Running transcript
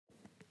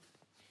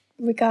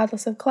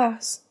Regardless of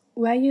class,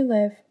 where you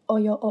live, or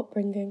your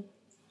upbringing,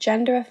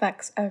 gender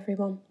affects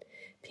everyone.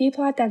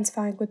 People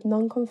identifying with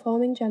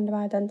non-conforming gender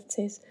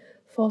identities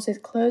forces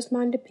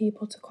closed-minded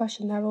people to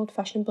question their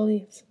old-fashioned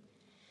beliefs.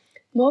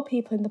 More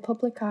people in the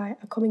public eye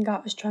are coming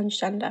out as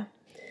transgender,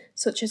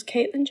 such as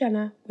Caitlyn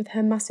Jenner with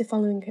her massive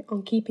following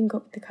on Keeping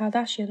Up with the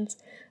Kardashians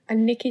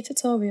and Nikki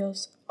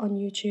Tutorials on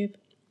YouTube.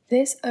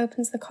 This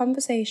opens the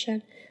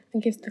conversation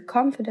and gives the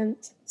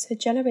confidence to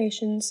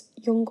generations,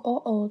 young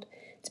or old,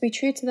 to be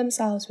true to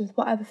themselves with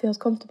whatever feels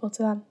comfortable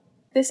to them.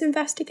 This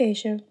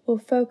investigation will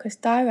focus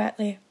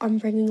directly on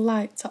bringing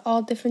light to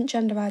all different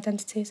gender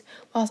identities,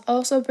 whilst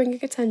also bringing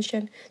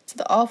attention to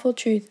the awful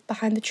truth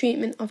behind the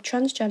treatment of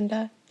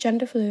transgender,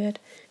 gender fluid,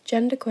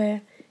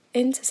 genderqueer,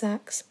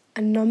 intersex,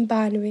 and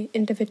non-binary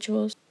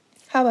individuals.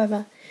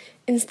 However,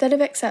 instead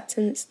of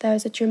acceptance, there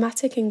is a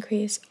dramatic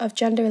increase of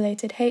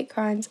gender-related hate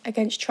crimes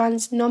against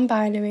trans,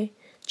 non-binary,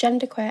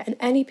 genderqueer, and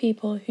any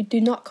people who do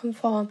not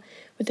conform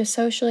with the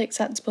socially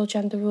acceptable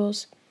gender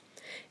rules.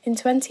 In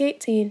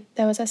 2018,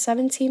 there was a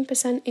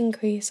 17%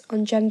 increase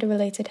on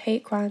gender-related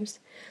hate crimes.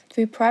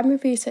 Through primary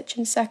research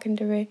and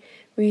secondary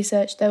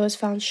research, there was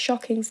found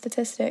shocking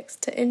statistics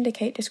to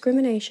indicate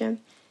discrimination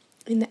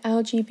in the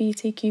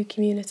LGBTQ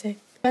community.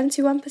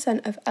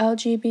 21% of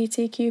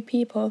LGBTQ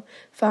people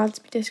found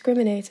to be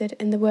discriminated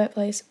in the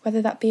workplace,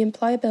 whether that be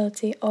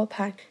employability or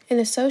pay. In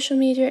a social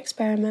media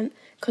experiment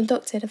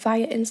conducted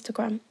via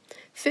Instagram,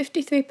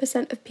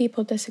 53% of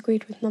people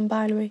disagreed with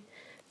non-binary,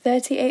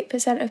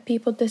 38% of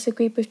people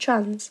disagreed with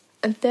trans,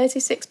 and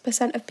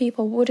 36% of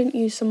people wouldn't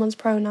use someone's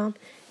pronoun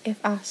if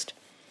asked.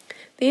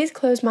 These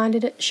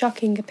closed-minded,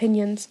 shocking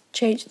opinions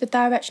changed the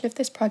direction of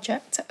this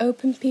project to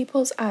open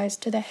people's eyes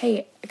to the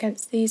hate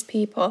against these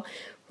people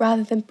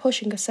rather than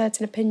pushing a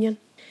certain opinion.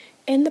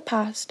 In the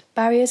past,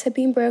 barriers had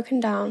been broken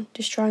down,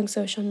 destroying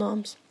social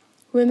norms.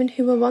 Women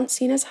who were once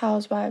seen as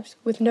housewives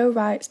with no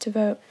rights to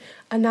vote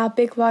are now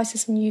big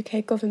voices in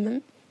UK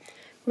government.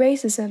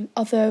 Racism,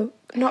 although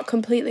not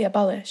completely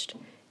abolished,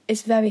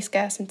 is very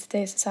scarce in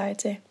today's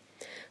society.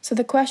 So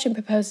the question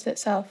proposes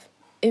itself: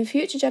 in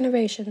future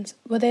generations,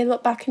 will they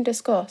look back in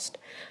disgust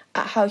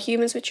at how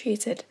humans were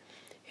treated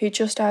who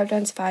just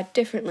identified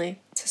differently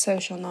to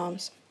social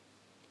norms?